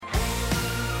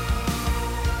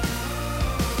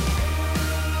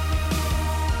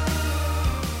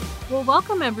Well,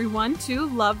 welcome everyone to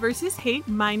Love versus Hate.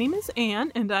 My name is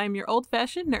Anne, and I'm your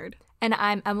old-fashioned nerd. And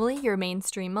I'm Emily, your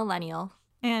mainstream millennial.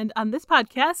 And on this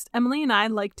podcast, Emily and I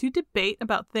like to debate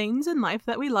about things in life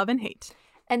that we love and hate.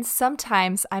 And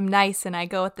sometimes I'm nice and I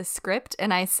go with the script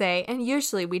and I say, and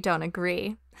usually we don't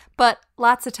agree. But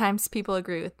lots of times people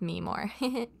agree with me more.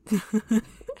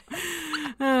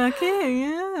 Okay,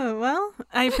 yeah. Well,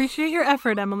 I appreciate your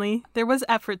effort, Emily. There was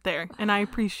effort there, and I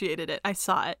appreciated it. I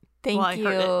saw it. Thank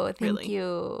you. Thank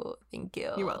you.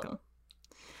 You're welcome.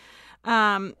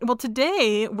 Well,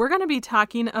 today we're going to be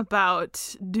talking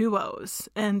about duos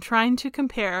and trying to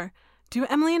compare. Do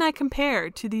Emily and I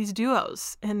compare to these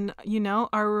duos? And, you know,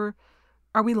 are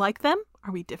we like them?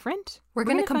 Are we different? We're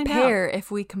going to compare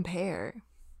if we compare.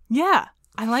 Yeah,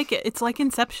 I like it. It's like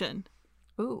Inception.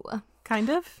 Ooh. Kind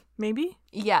of, maybe?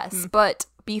 Yes, but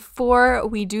before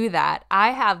we do that,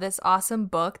 I have this awesome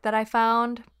book that I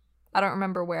found. I don't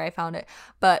remember where I found it,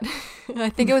 but I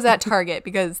think it was at Target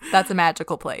because that's a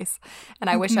magical place. And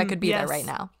I wish I could be there right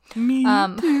now. Me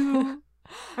too.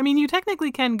 I mean, you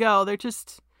technically can go.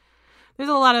 There's a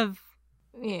lot of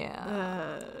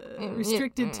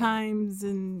restricted times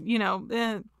and, you know,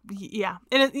 yeah. Yeah.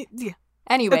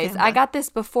 Anyways, okay, I got this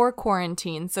before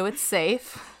quarantine, so it's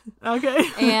safe. Okay.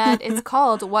 And it's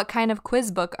called What Kind of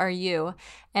Quiz Book Are You?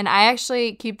 And I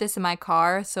actually keep this in my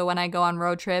car, so when I go on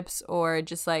road trips or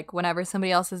just like whenever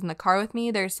somebody else is in the car with me,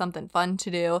 there's something fun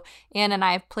to do. Anne and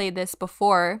I have played this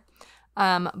before,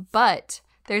 but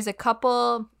there's a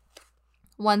couple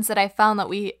ones that I found that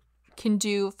we can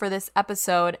do for this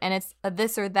episode, and it's a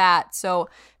this or that. So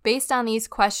based on these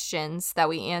questions that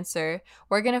we answer,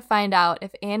 we're going to find out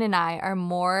if Anne and I are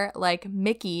more like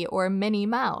Mickey or Minnie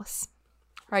Mouse.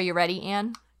 Are you ready,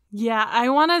 Anne? Yeah, I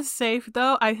want to say,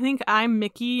 though, I think I'm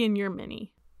Mickey and you're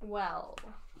Minnie. Well.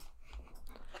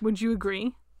 Would you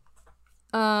agree?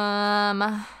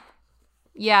 Yeah.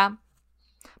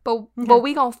 But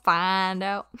we gonna find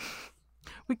out.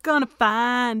 We're gonna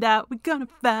find out. We're gonna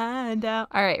find out.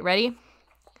 All right, ready?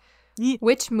 Yeah.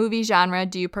 Which movie genre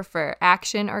do you prefer,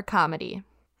 action or comedy?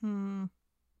 I mean,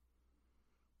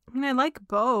 I like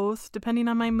both, depending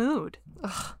on my mood.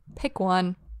 Ugh, pick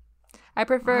one. I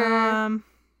prefer...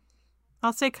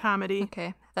 I'll say comedy.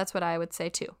 Okay, that's what I would say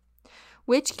too.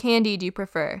 Which candy do you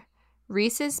prefer?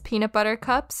 Reese's Peanut Butter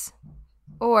Cups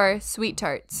or Sweet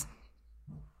Tarts?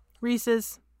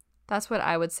 Reese's. That's what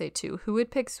I would say too. Who would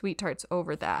pick Sweet Tarts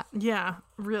over that? Yeah,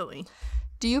 really.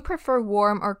 Do you prefer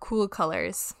warm or cool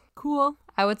colors? Cool.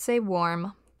 I would say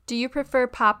warm. Do you prefer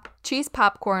cheese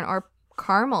popcorn or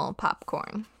caramel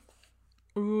popcorn?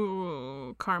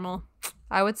 Ooh, caramel.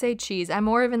 I would say cheese. I'm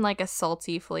more of in like a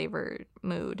salty flavored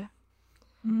mood.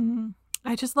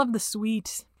 I just love the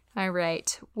sweet. All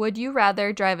right. Would you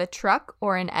rather drive a truck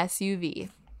or an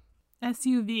SUV?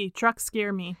 SUV. Trucks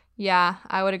scare me. Yeah,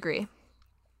 I would agree.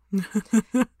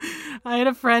 I had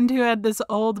a friend who had this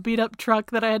old beat-up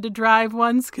truck that I had to drive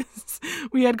once because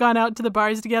we had gone out to the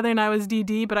bars together and I was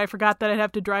DD, but I forgot that I'd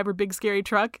have to drive her big scary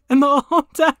truck. And the whole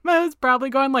time I was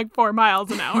probably going like 4 miles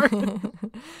an hour.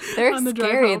 They're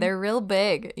scary. They're real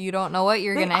big. You don't know what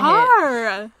you're going to hit. They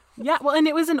are. Yeah, well, and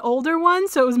it was an older one,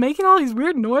 so it was making all these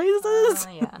weird noises.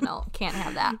 Yeah, no, can't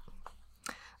have that.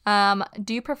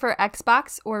 Do you prefer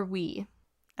Xbox or Wii?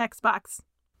 Xbox.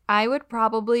 I would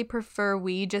probably prefer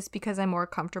Wii just because I'm more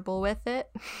comfortable with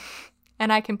it.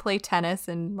 And I can play tennis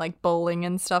and like bowling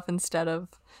and stuff instead of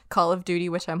Call of Duty,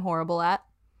 which I'm horrible at.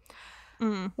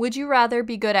 Would you rather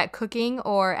be good at cooking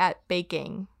or at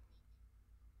baking?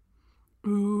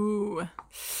 Ooh.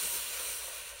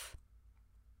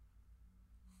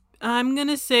 I'm going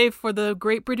to say for the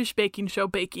Great British Baking Show,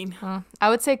 baking. I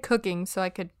would say cooking so I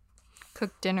could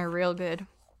cook dinner real good.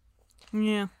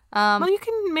 Yeah. Well, you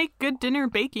can make good dinner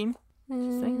baking.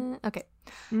 Okay.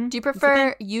 Do you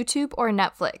prefer YouTube or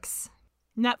Netflix?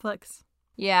 Netflix.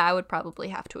 Yeah, I would probably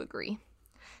have to agree.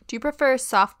 Do you prefer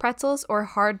soft pretzels or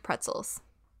hard pretzels?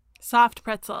 Soft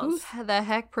pretzels. Who the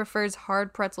heck prefers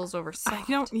hard pretzels over soft?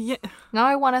 I don't. Yeah. Now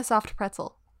I want a soft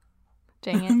pretzel.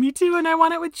 Dang it. Me too, and I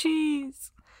want it with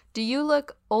cheese. Do you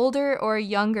look older or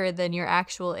younger than your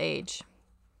actual age?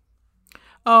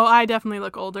 Oh, I definitely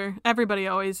look older. Everybody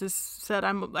always has said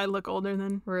I look older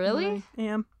than really I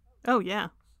am. Oh yeah.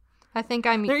 I think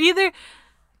I'm. They're either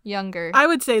younger. I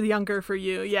would say younger for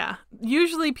you. Yeah.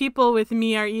 Usually people with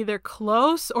me are either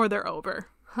close or they're over.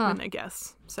 When I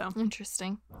guess. So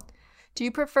interesting. Do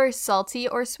you prefer salty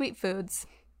or sweet foods?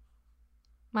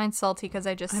 Mine's salty because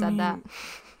I just said that.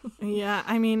 Yeah.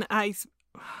 I mean, I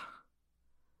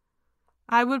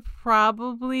would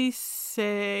probably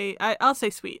say I'll say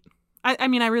sweet. I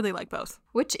mean, I really like both.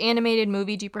 Which animated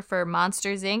movie do you prefer,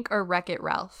 Monsters, Inc. or Wreck-It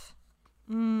Ralph?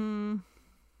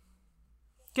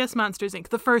 Guess Monsters, Inc.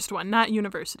 The first one, not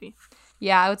University.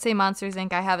 Yeah, I would say Monsters,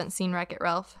 Inc. I haven't seen Wreck-It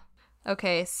Ralph.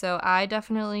 Okay, so I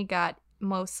definitely got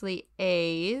mostly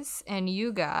A's, and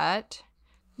you got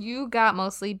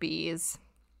mostly B's.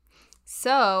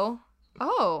 So,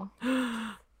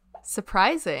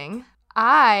 surprising.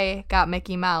 I got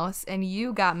Mickey Mouse, and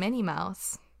you got Minnie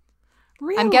Mouse.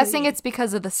 Really? I'm guessing it's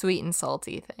because of the sweet and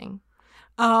salty thing.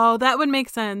 Oh, that would make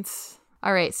sense.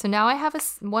 All right, so now I have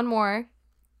one more,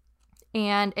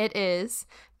 and it is,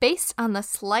 based on the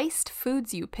sliced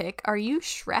foods you pick, are you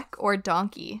Shrek or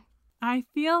Donkey? I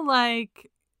feel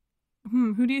like,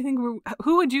 who do you think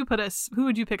who would you pick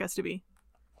us to be?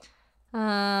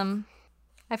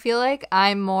 I feel like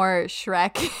I'm more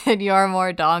Shrek and you're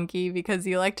more Donkey because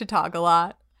you like to talk a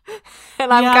lot.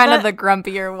 And I'm kind of the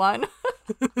grumpier one.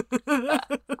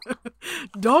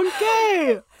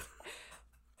 Donkey!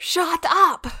 Shut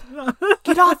up!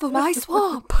 Get off of my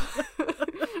swamp!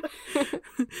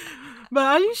 But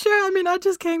are you sure? I mean, I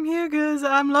just came here because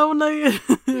I'm lonely.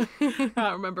 I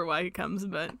don't remember why he comes,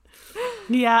 but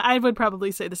yeah, I would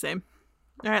probably say the same.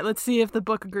 All right, let's see if the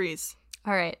book agrees.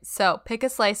 All right, so pick a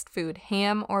sliced food,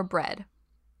 ham or bread?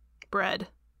 Bread.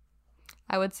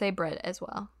 I would say bread as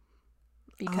well.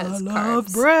 Because I love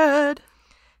carbs. bread.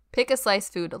 Pick a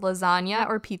sliced food, lasagna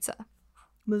or pizza?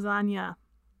 Lasagna.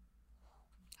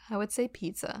 I would say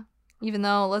pizza, even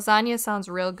though lasagna sounds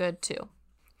real good too.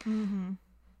 Mm-hmm.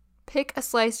 Pick a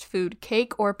sliced food,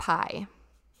 cake or pie?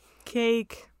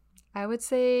 Cake. I would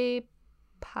say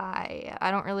pie.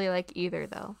 I don't really like either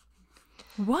though.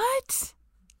 What?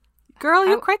 Girl,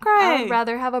 you cray cray. I would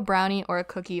rather have a brownie or a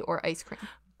cookie or ice cream.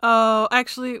 Oh,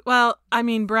 actually, well, I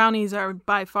mean, brownies are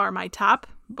by far my top,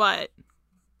 but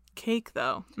cake,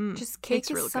 though. Just cake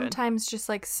is really sometimes just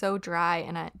like so dry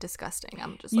and disgusting.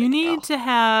 I'm just You like, need to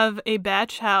have a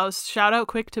Batch House, shout out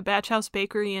quick to Batch House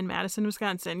Bakery in Madison,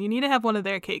 Wisconsin. You need to have one of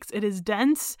their cakes. It is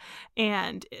dense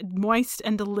and moist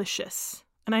and delicious.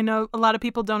 And I know a lot of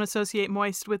people don't associate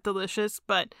moist with delicious,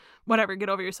 but whatever, get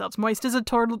over yourselves. Moist is a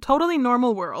totally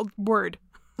normal word.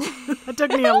 It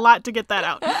took me a lot to get that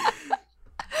out.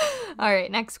 All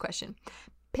right, next question.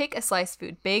 Pick a sliced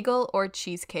food, bagel or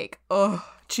cheesecake? Oh,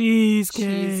 cheesecake.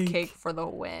 Cheesecake for the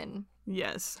win.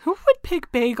 Yes. Who would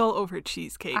pick bagel over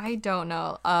cheesecake? I don't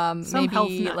know. Some maybe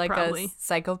health nut, like probably. a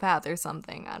psychopath or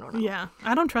something. I don't know. Yeah,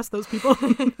 I don't trust those people.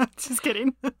 Just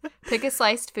kidding. Pick a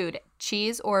sliced food,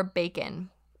 cheese or bacon?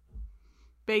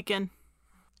 Bacon.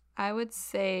 I would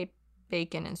say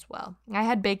bacon as well. I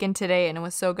had bacon today and it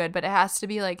was so good, but it has to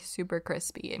be like super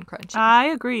crispy and crunchy. I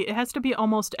agree. It has to be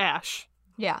almost ash.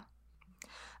 Yeah.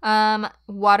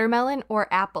 Watermelon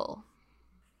or apple?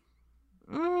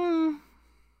 I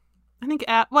think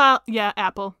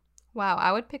apple. Wow,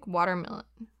 I would pick watermelon.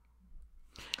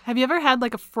 Have you ever had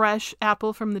like a fresh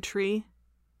apple from the tree?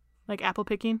 Like apple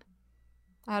picking?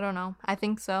 I don't know. I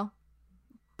think so.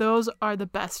 Those are the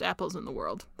best apples in the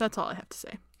world. That's all I have to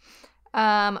say.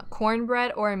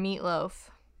 Cornbread or meatloaf?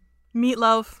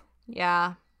 Meatloaf.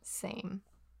 Yeah, same.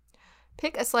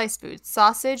 Pick a sliced food,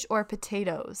 sausage or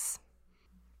potatoes?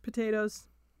 Potatoes.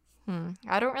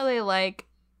 I don't really like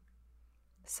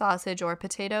sausage or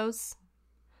potatoes,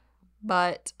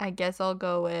 but I guess I'll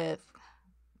go with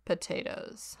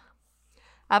potatoes.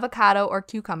 Avocado or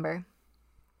cucumber?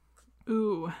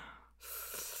 Ooh.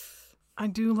 I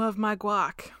do love my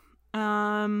guac.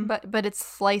 But it's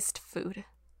sliced food.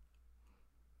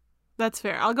 That's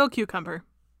fair. I'll go cucumber.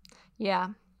 Yeah,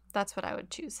 that's what I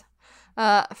would choose.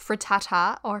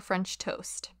 Frittata or French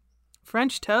toast?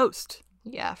 French toast.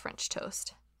 Yeah, French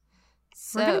toast.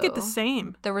 So, we're going to get the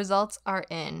same. The results are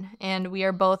in, and we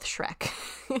are both Shrek.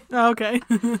 Okay.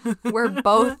 We're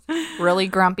both really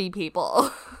grumpy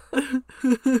people. Well,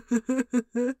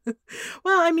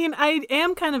 I mean, I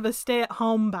am kind of a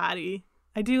stay-at-home body.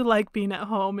 I do like being at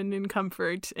home and in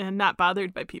comfort and not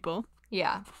bothered by people.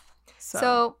 Yeah.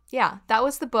 So, yeah, that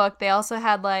was the book. They also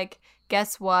had, like,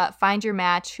 guess what? Find your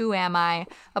match. Who am I?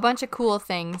 A bunch of cool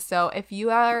things. So if you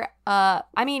are,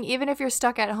 even if you're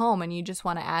stuck at home and you just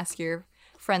want to ask your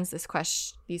friends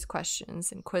these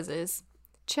questions and quizzes,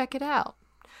 check it out.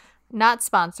 Not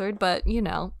sponsored, but,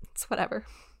 it's whatever.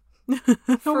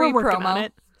 We're working promo. on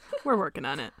it. We're working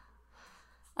on it.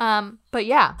 But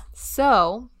yeah,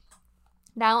 so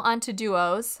now on to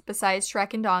duos. Besides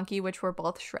Shrek and Donkey, which we're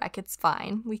both Shrek, it's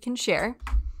fine. We can share.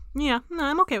 Yeah, no,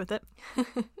 I'm okay with it.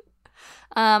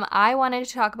 I wanted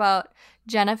to talk about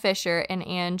Jenna Fischer and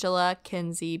Angela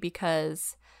Kinsey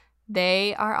because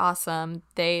they are awesome.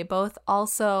 They both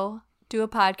also do a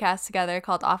podcast together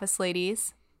called Office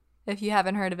Ladies. If you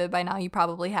haven't heard of it by now, you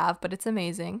probably have, but it's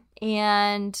amazing.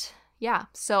 And Yeah,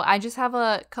 so I just have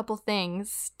a couple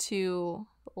things to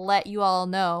let you all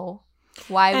know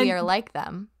why we are like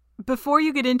them. Before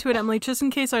you get into it, Emily, just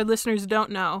in case our listeners don't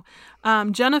know,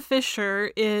 Jenna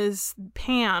Fischer is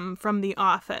Pam from The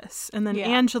Office, and then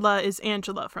Angela is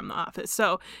Angela from The Office.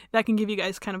 So that can give you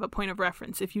guys kind of a point of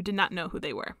reference if you did not know who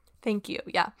they were. Thank you.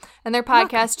 Yeah. And their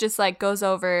podcast just like goes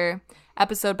over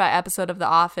episode by episode of The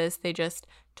Office. They just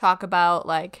talk about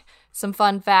like some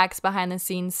fun facts, behind the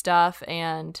scenes stuff,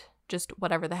 and just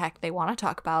whatever the heck they want to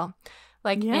talk about.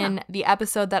 Like in the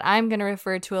episode that I'm going to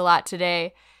refer to a lot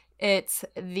today, it's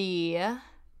the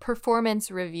performance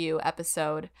review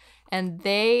episode, and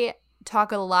they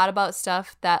talk a lot about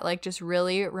stuff that like just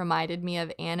really reminded me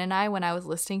of Anne and I when I was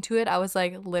listening to it. I was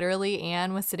like, literally,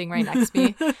 Anne was sitting right next to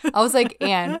me. I was like,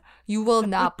 Anne, you will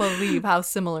not believe how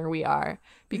similar we are,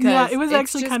 because it was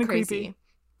actually kind of creepy.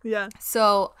 Yeah.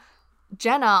 So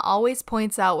Jenna always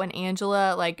points out when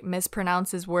Angela like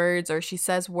mispronounces words or she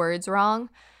says words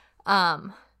wrong.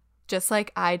 Just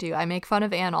like I do. I make fun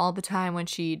of Anne all the time when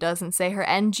she doesn't say her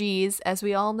NGs, as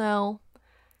we all know.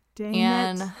 Dang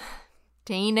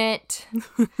it.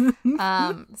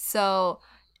 So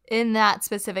in that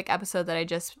specific episode that I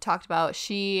just talked about,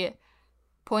 she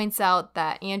points out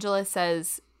that Angela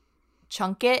says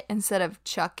chunk it instead of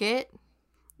chuck it.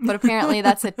 But apparently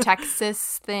that's a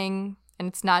Texas thing, and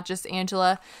it's not just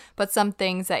Angela. But some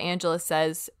things that Angela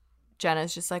says,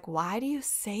 Jenna's just like, why do you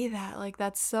say that? Like,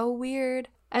 that's so weird.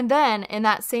 And then in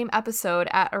that same episode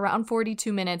at around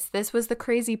 42 minutes, this was the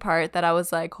crazy part that I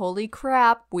was like, holy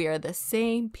crap, we are the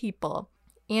same people.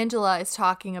 Angela is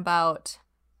talking about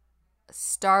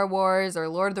Star Wars or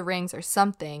Lord of the Rings or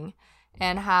something,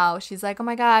 and how she's like, oh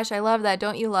my gosh, I love that.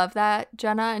 Don't you love that,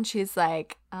 Jenna? And she's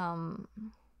like, I've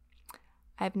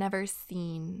never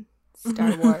seen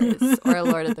Star Wars or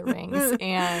Lord of the Rings.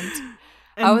 And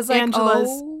I was like,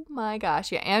 oh my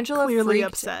gosh. Yeah, Angela clearly freaked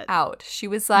upset out. She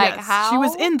was like, yes, how? She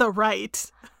was in the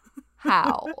right.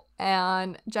 How?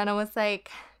 And Jenna was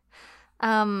like,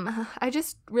 I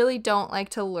just really don't like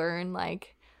to learn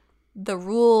like the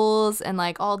rules and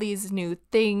like all these new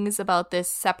things about this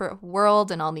separate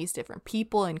world and all these different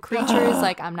people and creatures.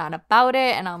 Like, I'm not about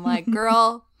it. And I'm like,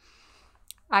 girl,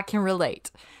 I can relate.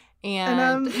 And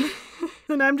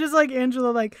I'm just like,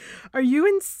 Angela, like, are you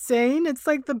insane? It's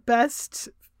like the best,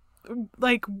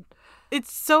 like,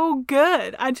 it's so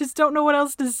good. I just don't know what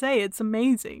else to say. It's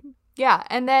amazing. Yeah.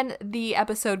 And then the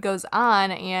episode goes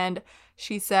on, and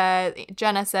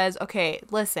Jenna says, okay,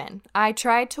 listen, I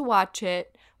tried to watch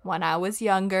it when I was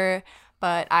younger,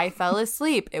 but I fell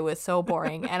asleep. It was so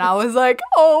boring. And I was like,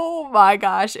 oh my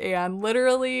gosh, Anne,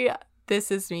 literally, this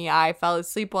is me. I fell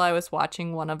asleep while I was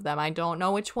watching one of them. I don't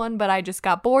know which one, but I just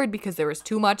got bored because there was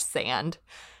too much sand.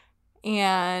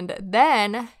 And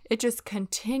then it just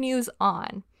continues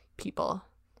on, people.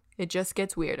 It just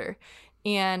gets weirder.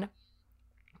 And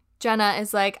Jenna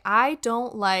is like, I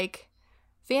don't like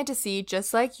fantasy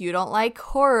just like you don't like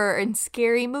horror and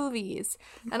scary movies.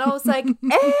 And I was like,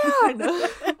 Anne,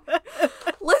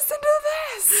 listen to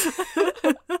this.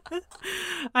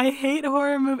 I hate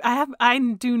horror movies. I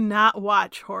do not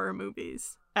watch horror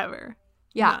movies ever.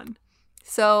 Yeah. None.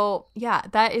 So yeah,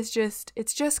 it's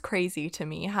just crazy to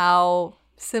me how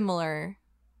similar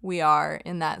we are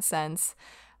in that sense.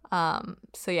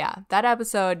 So yeah, that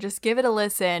episode, just give it a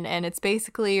listen, and it's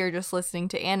basically you're just listening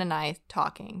to Anne and I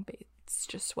talking. It's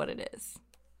just what it is.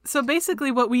 So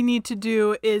basically what we need to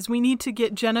do is we need to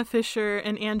get Jenna Fischer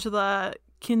and Angela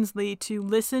Kinsley to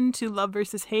listen to Love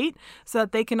versus Hate so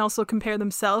that they can also compare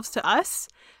themselves to us.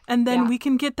 And then we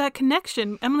can get that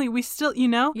connection. Emily, we still,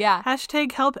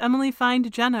 hashtag help Emily find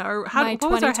Jenna. Or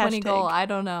what was our hashtag? Goal, I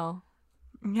don't know.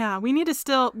 Yeah, we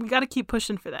got to keep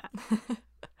pushing for that.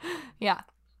 Yeah.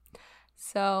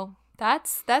 So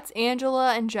that's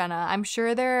Angela and Jenna. I'm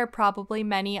sure there are probably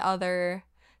many other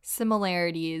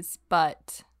similarities,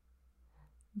 but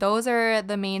those are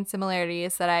the main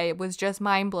similarities that I was just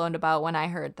mind blown about when I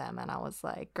heard them. And I was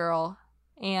like, girl,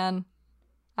 Angela,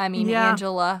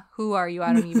 who are you?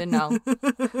 I don't even know.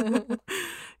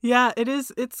 Yeah, it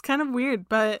is. It's kind of weird,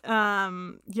 but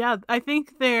I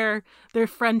think their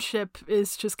friendship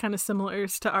is just kind of similar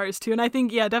to ours too. And I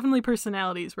think, definitely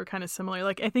personalities were kind of similar.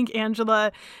 Like, I think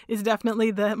Angela is definitely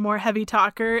the more heavy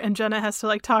talker, and Jenna has to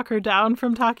like talk her down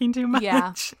from talking too much.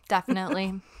 Yeah,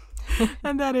 definitely.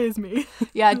 And that is me.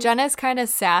 Yeah, Jenna's kind of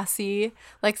sassy.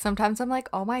 Like, sometimes I'm like,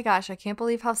 oh my gosh, I can't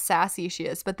believe how sassy she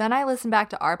is. But then I listen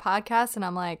back to our podcast and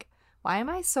I'm like, why am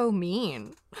I so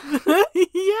mean?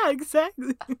 Yeah,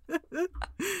 exactly.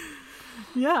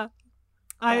 Yeah.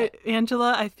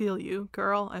 Angela, I feel you.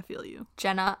 Girl, I feel you.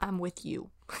 Jenna, I'm with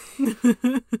you.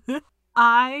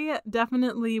 I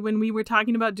definitely, when we were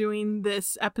talking about doing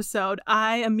this episode,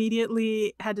 I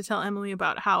immediately had to tell Emily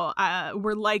about how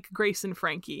we're like Grace and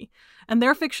Frankie. And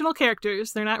they're fictional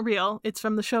characters. They're not real. It's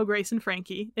from the show Grace and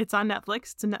Frankie. It's on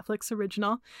Netflix. It's a Netflix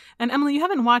original. And Emily, you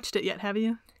haven't watched it yet, have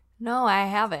you? No, I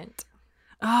haven't.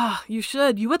 Ah, you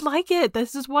should. You would like it.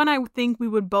 This is one I think we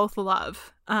would both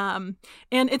love. And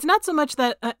it's not so much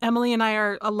that Emily and I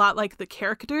are a lot like the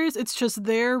characters. It's just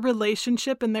their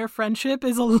relationship and their friendship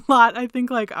is a lot, I think,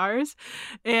 like ours.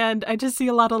 And I just see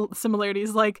a lot of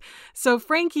similarities. Like, so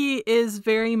Frankie is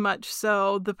very much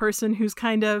so the person who's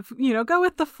kind of, go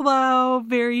with the flow,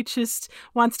 very just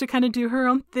wants to kind of do her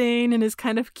own thing and is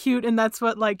kind of cute. And that's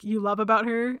what, like, you love about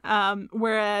her.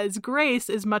 Whereas Grace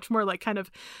is much more like kind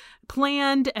of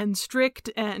planned and strict,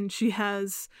 and she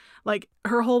has like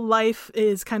her whole life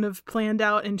is kind of planned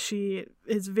out, and she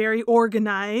is very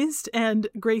organized, and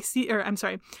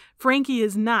Frankie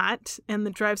is not, and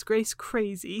that drives Grace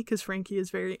crazy because Frankie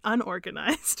is very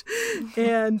unorganized.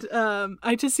 And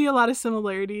I just see a lot of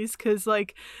similarities because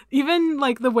like even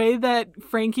like the way that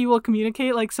Frankie will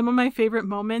communicate, like some of my favorite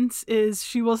moments is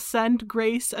she will send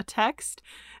Grace a text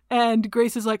and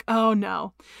Grace is like, oh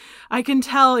no, I can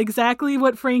tell exactly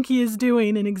what Frankie is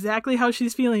doing and exactly how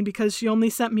she's feeling because she only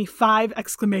sent me 5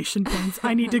 exclamation points.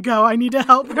 I need to go. I need to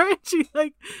help her. And she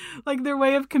like their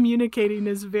way of communicating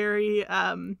is very,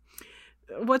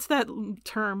 what's that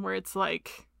term where it's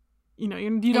like, you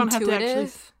don't have to actually.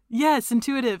 Yes,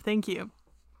 intuitive. Thank you.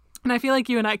 And I feel like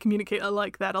you and I communicate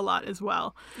like that a lot as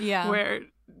well. Yeah. Where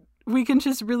we can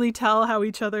just really tell how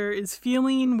each other is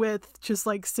feeling with just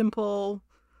like simple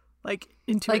like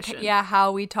intuition. Like, yeah,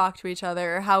 how we talk to each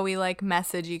other, or how we like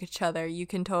message each other. You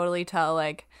can totally tell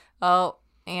like, oh,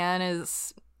 Anne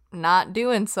is not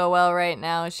doing so well right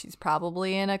now. She's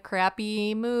probably in a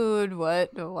crappy mood.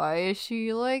 Why is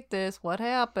she like this? What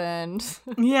happened?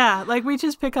 Yeah, like we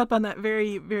just pick up on that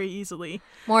very, very easily.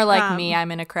 More like me,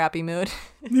 I'm in a crappy mood.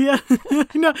 Yeah.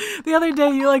 No, the other day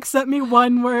you like sent me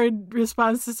one word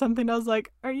response to something. I was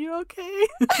like, are you okay?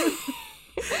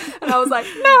 And I was like,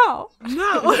 no,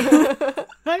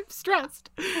 I'm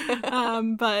stressed.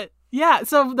 But yeah,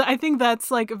 so I think that's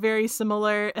like very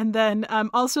similar. And then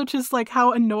also just like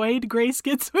how annoyed Grace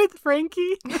gets with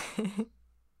Frankie.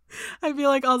 I feel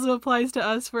like also applies to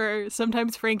us where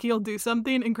sometimes Frankie will do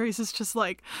something and Grace is just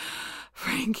like,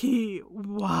 Frankie,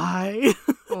 why?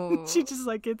 She just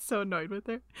like gets so annoyed with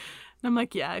her. And I'm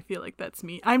like, yeah, I feel like that's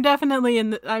me. I'm definitely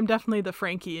the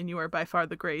Frankie and you are by far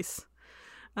the Grace.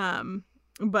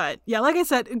 But yeah, like I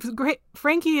said, it's great.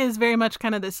 Frankie is very much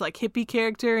kind of this like hippie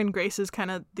character, and Grace is kind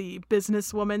of the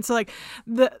businesswoman. So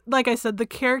like I said, the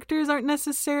characters aren't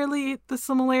necessarily the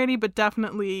similarity, but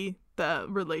definitely the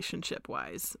relationship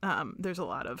wise, there's a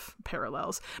lot of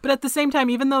parallels. But at the same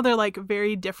time, even though they're like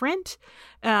very different,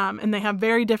 and they have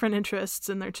very different interests,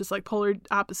 and they're just like polar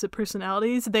opposite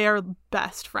personalities, they are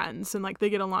best friends, and like they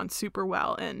get along super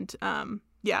well. And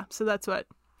yeah, so that's what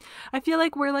I feel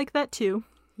like we're like that too.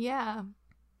 Yeah.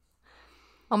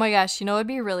 Oh my gosh, it'd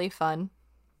be really fun.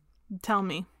 Tell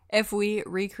me. If we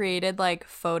recreated like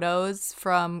photos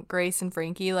from Grace and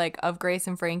Frankie, like of Grace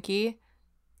and Frankie.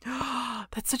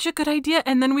 That's such a good idea.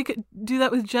 And then we could do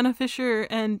that with Jenna Fischer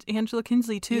and Angela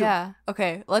Kinsley too. Yeah.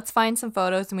 Okay, let's find some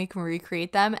photos and we can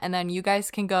recreate them. And then you guys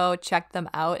can go check them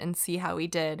out and see how we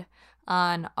did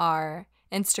on our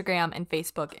Instagram and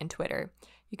Facebook and Twitter.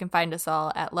 You can find us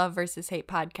all at Love vs. Hate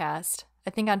Podcast. I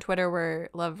think on Twitter we're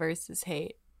Love vs.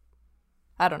 Hate.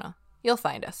 I don't know. You'll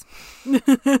find us.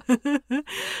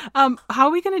 How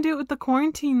are we going to do it with the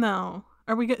quarantine, though?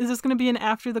 Is this going to be an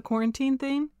after the quarantine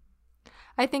thing?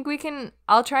 I think we can.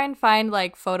 I'll try and find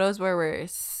like photos where we're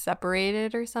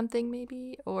separated or something,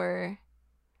 maybe, or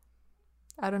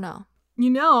I don't know.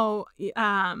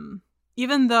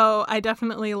 Even though I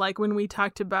definitely like when we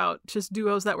talked about just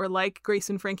duos that were like Grace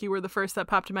and Frankie were the first that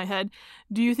popped in my head.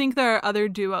 Do you think there are other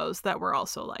duos that were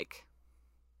also like?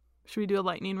 Should we do a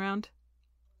lightning round?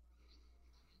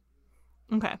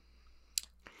 Okay.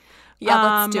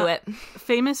 Yeah, let's do it.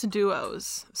 Famous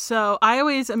duos. So I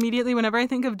always immediately, whenever I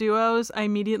think of duos, I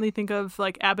immediately think of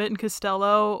like Abbott and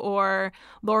Costello or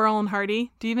Laurel and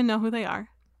Hardy. Do you even know who they are?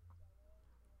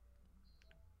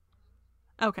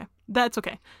 Okay. That's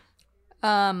okay.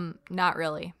 Not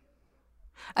really.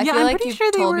 I feel I'm like pretty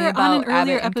sure they were on an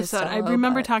earlier episode. Costello, I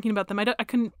remember talking about them. I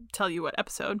couldn't tell you what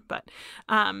episode, but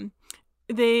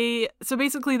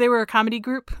basically they were a comedy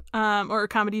group or a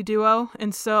comedy duo,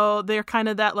 and so they're kind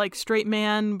of that like straight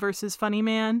man versus funny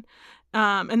man,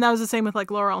 and that was the same with like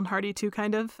Laurel and Hardy too,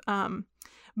 kind of.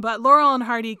 But Laurel and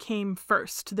Hardy came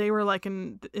first. They were like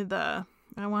in the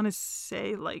I want to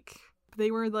say like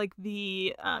They were like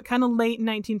the kind of late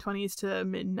 1920s to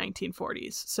mid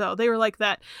 1940s. So they were like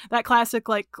that classic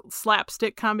like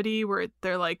slapstick comedy where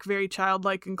they're like very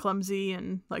childlike and clumsy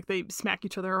and like they smack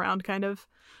each other around kind of.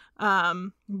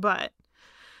 But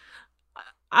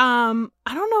I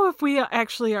don't know if we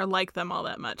actually are like them all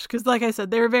that much because, like I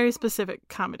said, they're a very specific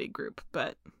comedy group.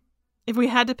 But if we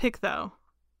had to pick, though,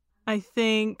 I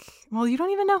think, well, you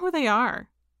don't even know who they are.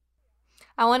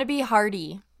 I want to be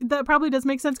Hardy. That probably does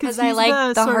make sense because he's I like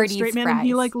the the sort Hardy of straight man, fries. and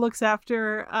he like looks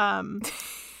after.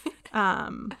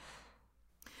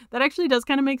 That actually does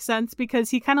kind of make sense because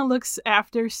he kind of looks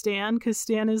after Stan because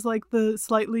Stan is like the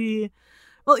slightly.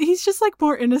 Well, he's just like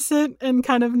more innocent and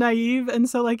kind of naive, and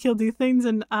so like he'll do things.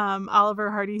 And Oliver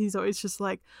Hardy, he's always just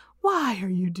like, "Why are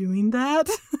you doing that?"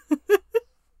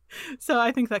 So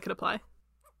I think that could apply.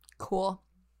 Cool.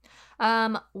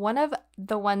 One of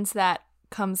the ones that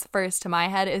comes first to my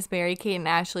head is Mary-Kate and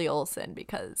Ashley Olsen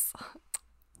because,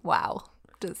 wow,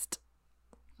 just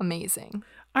amazing.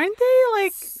 Aren't they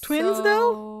like twins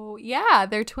though? Yeah,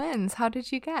 they're twins. How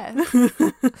did you guess?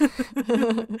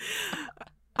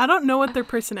 I don't know what their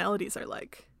personalities are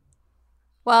like.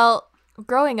 Well,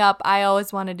 growing up, I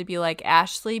always wanted to be like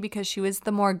Ashley because she was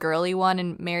the more girly one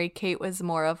and Mary-Kate was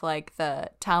more of like the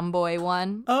tomboy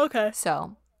one. Oh, okay.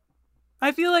 So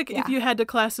I feel like Yeah. if you had to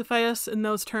classify us in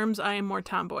those terms, I am more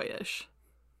tomboyish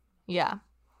yeah.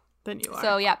 than you are.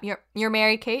 So yeah, you're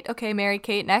Mary-Kate. Okay,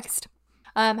 Mary-Kate next.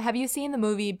 Have you seen the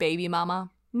movie Baby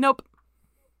Mama? Nope.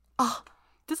 Oh,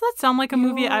 Does that sound like a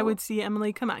movie I You- would see,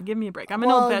 Emily? Come on, give me a break. I'm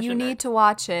an old-fashioned you need to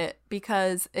watch it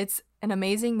because it's an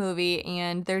amazing movie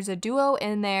and there's a duo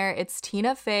in there. It's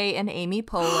Tina Fey and Amy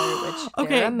Poehler, which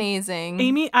Okay. they're amazing.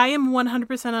 Amy, I am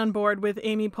 100% on board with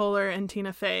Amy Poehler and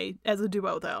Tina Fey as a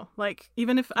duo, though. Like,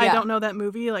 even if I Yeah. don't know that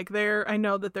movie, like, I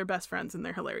know that they're best friends and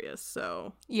they're hilarious,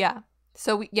 so. Yeah.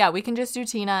 So we can just do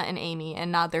Tina and Amy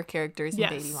and not their characters in Yes.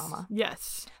 Baby Mama.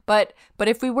 Yes. But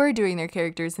if we were doing their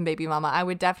characters in Baby Mama, I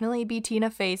would definitely be Tina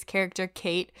Fey's character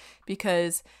Kate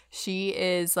because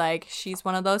she's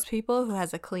one of those people who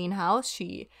has a clean house.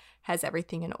 She has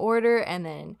everything in order, and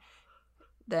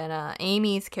then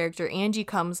Amy's character Angie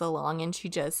comes along and she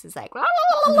just is like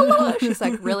she's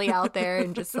like really out there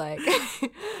and just like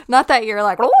not that you're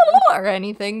like or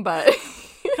anything, but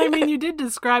I mean, you did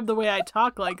describe the way I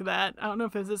talk like that. I don't know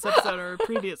if it's this episode or a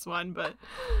previous one, but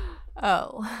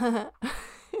oh.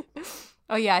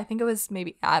 Oh yeah, I think it was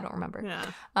maybe I don't remember.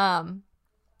 yeah.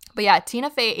 But yeah, Tina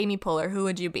Fey, Amy Poehler, who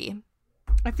would you be?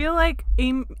 I feel like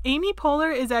Amy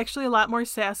Poehler is actually a lot more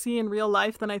sassy in real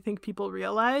life than I think people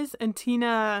realize. And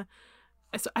Tina,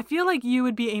 so I feel like you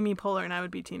would be Amy Poehler and I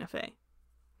would be Tina Fey.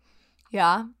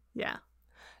 Yeah. Yeah.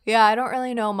 Yeah, I don't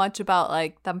really know much about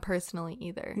like them personally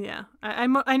either. Yeah. I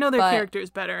know their But- characters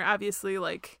better. Obviously,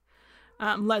 like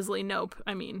Leslie Knope,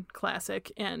 I mean,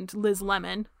 classic, and Liz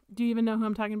Lemon. Do you even know who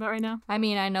I'm talking about right now? I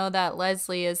mean, I know that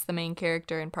Leslie is the main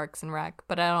character in Parks and Rec,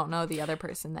 but I don't know the other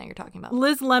person that you're talking about.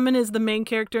 Liz Lemon is the main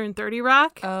character in 30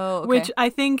 Rock. Oh, okay. Which I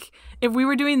think if we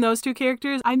were doing those two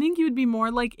characters, I think you would be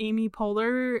more like Amy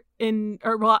Poehler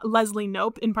or Leslie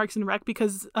Knope in Parks and Rec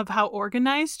because of how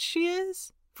organized she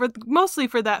is. Mostly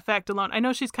for that fact alone. I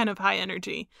know she's kind of high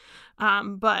energy,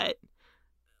 but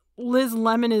Liz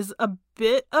Lemon is a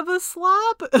bit of a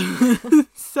slob.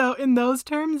 So in those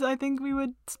terms, I think we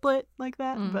would split like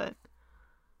that. But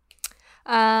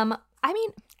I mean,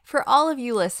 for all of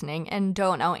you listening and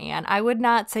don't know Anne, I would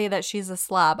not say that she's a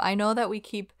slob. I know that we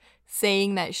keep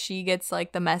saying that she gets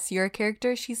like the messier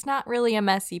character. She's not really a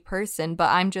messy person, but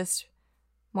I'm just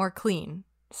more clean.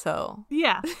 So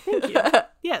yeah, thank you.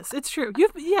 Yes, it's true.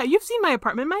 You've seen my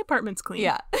apartment. My apartment's clean.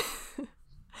 yeah.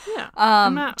 Yeah.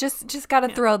 I'm not- Just gotta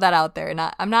throw that out there.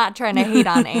 I'm not trying to hate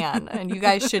on Anne, and you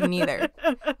guys shouldn't either.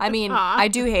 I mean, Aw. I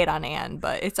do hate on Anne,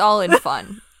 but it's all in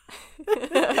fun.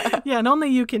 Yeah, and only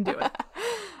you can do it.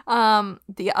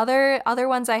 The other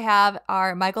ones I have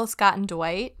are Michael Scott and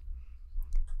Dwight.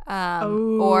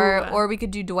 Or we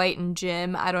could do Dwight and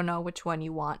Jim. I don't know which one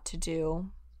you want to do.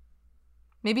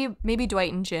 Maybe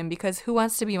Dwight and Jim, because who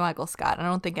wants to be Michael Scott? I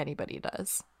don't think anybody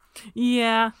does.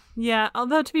 Yeah.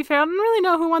 Although, to be fair, I don't really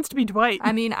know who wants to be Dwight.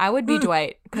 I mean, I would be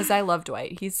Dwight because I love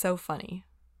Dwight. He's so funny.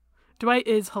 Dwight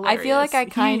is hilarious. I feel like I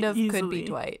kind of He could be easily-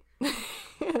 Dwight.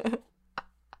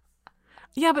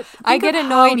 Yeah, but I think get of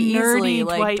annoyed how easily nerdy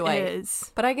like Dwight Dwight.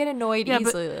 is. But I get annoyed Yeah, but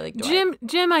easily like Dwight.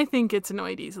 Jim, I think gets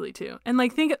annoyed easily too. And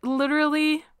like, think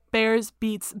literally, Bears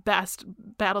beats best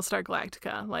Battlestar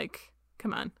Galactica. Like,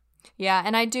 come on. Yeah,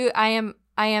 and I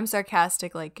am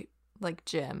sarcastic like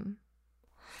Jim.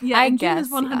 Yeah, I and guess,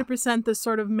 Jim is 100% the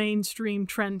sort of mainstream,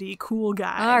 trendy, cool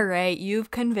guy. All right,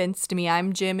 you've convinced me.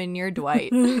 I'm Jim and you're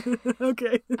Dwight.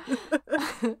 Okay.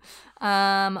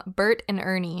 Bert and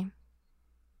Ernie.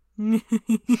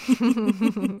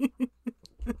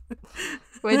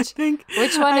 Which one I is think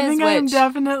I'm which?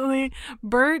 definitely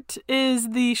Bert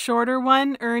is the shorter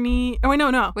one. Ernie. Oh wait,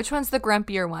 no. Which one's the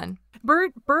grumpier one?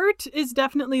 Bert is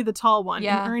definitely the tall one,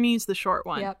 Yeah. and Ernie's the short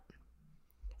one. Yep.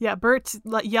 Yeah, Bert's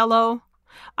yellow.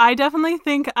 I definitely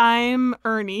think I'm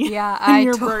Ernie. Yeah, and I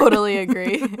you're Bert. totally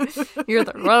agree. You're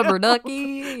the rubber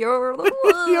ducky. You're the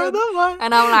one. You're the one.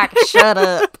 And I'm like, shut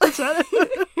up. Shut up.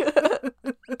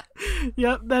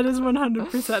 Yep, that is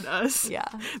 100% us. Yeah.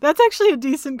 That's actually a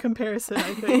decent comparison,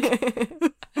 I think.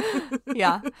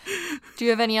 Yeah. Do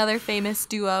you have any other famous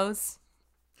duos?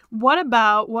 What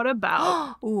about?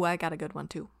 Ooh, I got a good one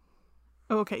too.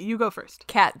 Okay, you go first.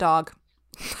 Cat dog.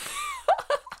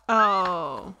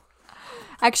 Oh.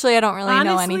 Actually, I don't really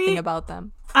know Honestly- anything about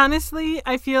them. Honestly,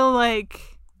 I feel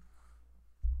like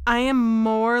I am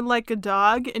more like a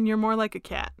dog and you're more like a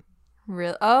cat.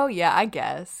 Real? Oh, yeah, I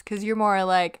guess. Because you're more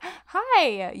like,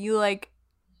 hi.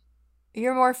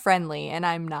 You're more friendly, and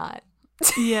I'm not.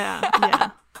 Yeah.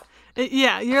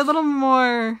 Yeah, you're a little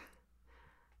more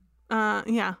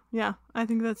yeah. I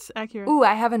think that's accurate. Ooh,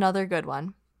 I have another good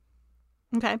one.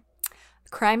 Okay.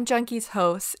 Crime Junkies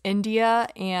hosts, India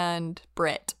and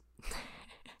Britt.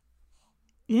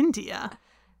 India.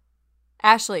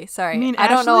 Ashley, sorry. You mean I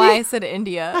don't know why Ashley? I said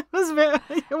India. I was very why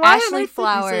did Ashley I think you say that?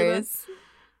 Flowers.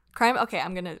 Crime. Okay,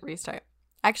 I'm going to restart.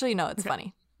 Actually, no, it's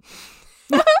funny.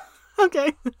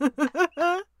 Okay.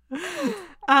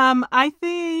 I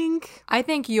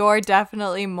think you're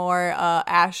definitely more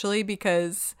Ashley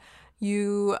because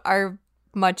you are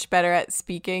much better at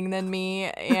speaking than me,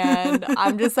 and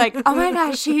I'm just like, oh my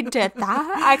gosh, she did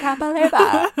that. I can't believe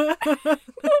it.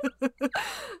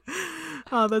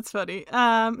 Oh, that's funny.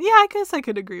 Yeah, I guess I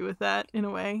could agree with that in a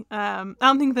way. I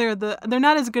don't think they're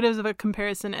not as good as of a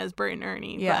comparison as Bert and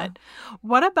Ernie. Yeah. But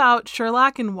what about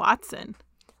Sherlock and Watson?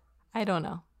 I don't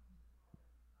know.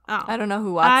 Oh, I don't know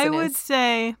who Watson I is. would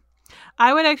say,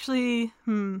 I would actually.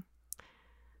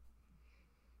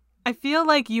 I feel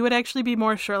like you would actually be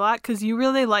more Sherlock because you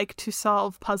really like to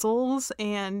solve puzzles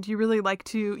and you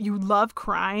love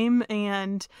crime,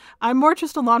 and I'm more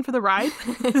just along for the ride.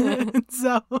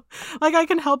 So, like, I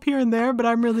can help here and there, but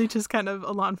I'm really just kind of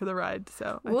along for the ride.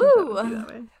 So, I think that would be that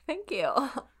way. Thank you.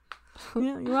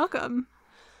 Yeah, you're welcome.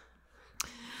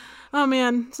 Oh,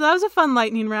 man. So that was a fun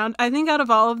lightning round. I think out of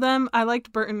all of them, I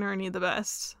liked Bert and Ernie the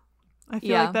best. I feel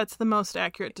Yeah. like that's the most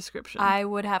accurate description. I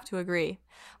would have to agree.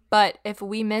 But if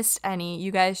we missed any,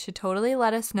 you guys should totally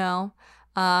let us know.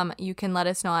 You can let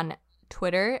us know on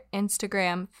Twitter,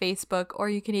 Instagram, Facebook, or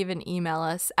you can even email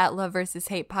us at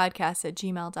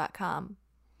loveversushatepodcast@gmail.com.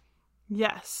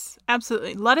 Yes,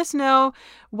 absolutely. Let us know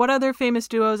what other famous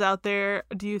duos out there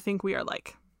do you think we are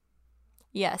like.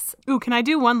 Yes. Ooh, can I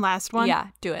do one last one? Yeah,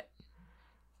 do it.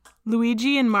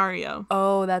 Luigi and Mario.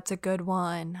 Oh, that's a good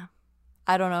one.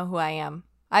 I don't know who I am.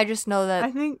 I just know that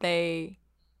I think they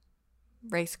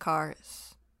race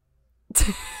cars.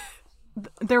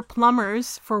 they're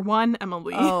plumbers for one,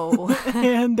 Emily. Oh.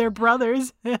 And they're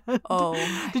brothers. Oh.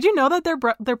 Did you know that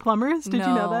they're plumbers? Did you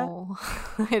know that?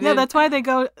 I Yeah, didn't. that's why they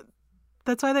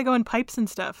go in pipes and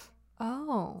stuff.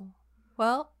 Oh.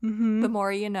 Well, Mm-hmm. the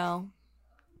more you know.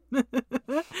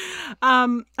 I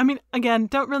mean, again,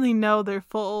 don't really know their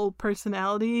full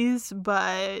personalities,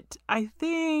 but I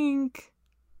think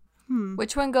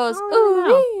Which one goes, I don't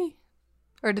know. ooh-wee?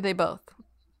 Or do they both?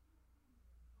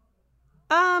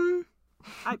 I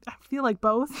feel like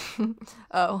both.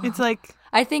 Oh. It's like,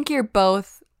 I think you're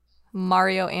both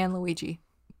Mario and Luigi.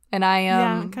 And I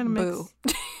am kind of Boo.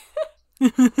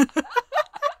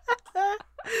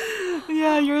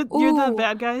 Yeah, you're the Ooh,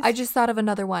 bad guys. I just thought of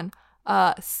another one.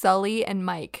 Sully and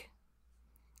Mike.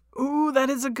 Ooh, that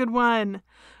is a good one.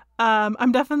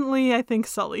 I'm definitely, I think,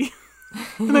 Sully.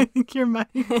 And I think you're Mike.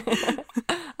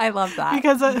 I love that.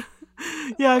 Because, I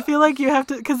feel like you have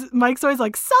to, because Mike's always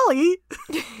like, Sully!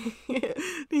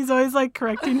 He's always like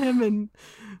correcting him, and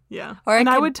yeah. Or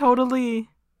I would totally,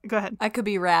 go ahead. I could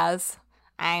be Raz.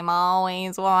 I'm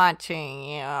always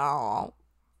watching you. All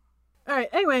right,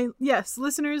 anyway, yes,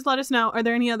 listeners, let us know. Are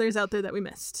there any others out there that we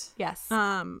missed? Yes.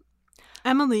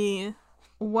 Emily,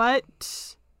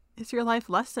 what is your life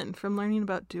lesson from learning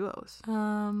about duos?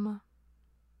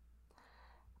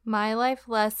 My life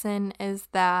lesson is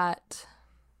that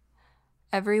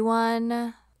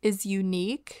everyone is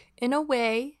unique in a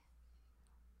way,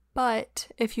 but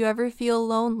if you ever feel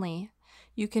lonely,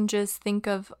 you can just think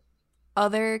of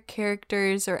other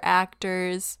characters or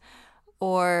actors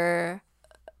or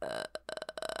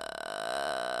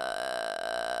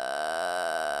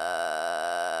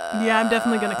Yeah, I'm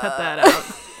definitely going to cut that out.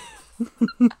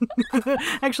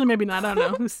 Actually, maybe not. I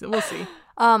don't know. We'll see.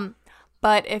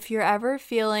 But if you're ever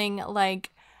feeling like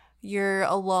you're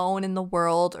alone in the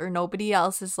world or nobody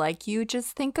else is like you,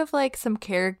 just think of like some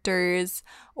characters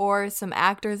or some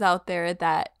actors out there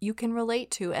that you can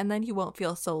relate to, and then you won't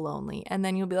feel so lonely. And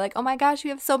then you'll be like, oh my gosh, we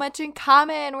have so much in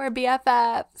common. We're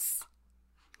BFFs.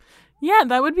 Yeah,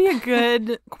 that would be a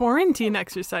good quarantine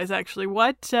exercise, actually.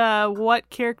 What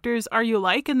characters are you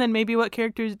like? And then maybe what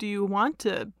characters do you want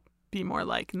to be more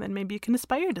like? And then maybe you can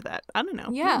aspire to that. I don't know.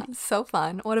 Yeah, maybe. so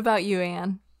fun. What about you,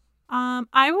 Anne?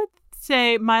 I would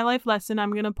say my life lesson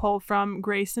I'm going to pull from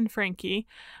Grace and Frankie.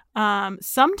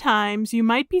 Sometimes you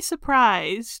might be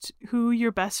surprised who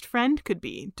your best friend could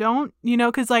be. Don't,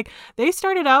 because like they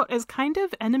started out as kind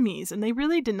of enemies and they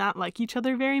really did not like each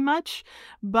other very much.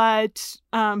 But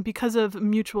because of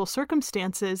mutual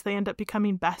circumstances, they end up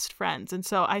becoming best friends. And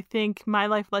so I think my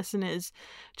life lesson is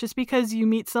just because you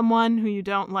meet someone who you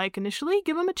don't like initially,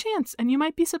 give them a chance and you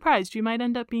might be surprised. You might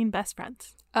end up being best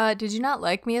friends. Did you not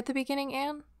like me at the beginning,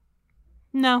 Anne?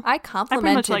 No. I complimented I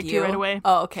pretty much liked you right away.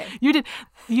 Oh, okay. You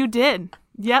did.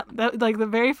 Yep. That, like the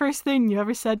very first thing you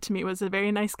ever said to me was a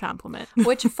very nice compliment.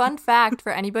 Which, fun fact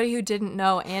for anybody who didn't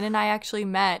know, Anne and I actually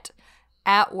met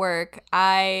at work.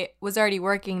 I was already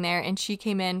working there and she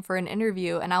came in for an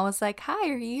interview and I was like, hi,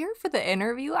 are you here for the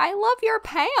interview? I love your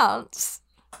pants.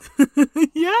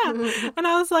 Yeah. And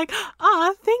I was like,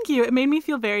 thank you. It made me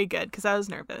feel very good because I was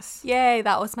nervous. Yay,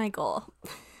 that was my goal.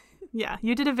 Yeah,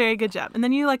 you did a very good job. And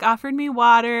then you like offered me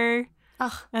water.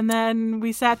 Ugh. And then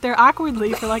we sat there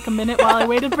awkwardly for like a minute while I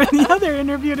waited for the other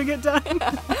interview to get done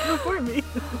before me.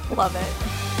 Love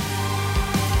it.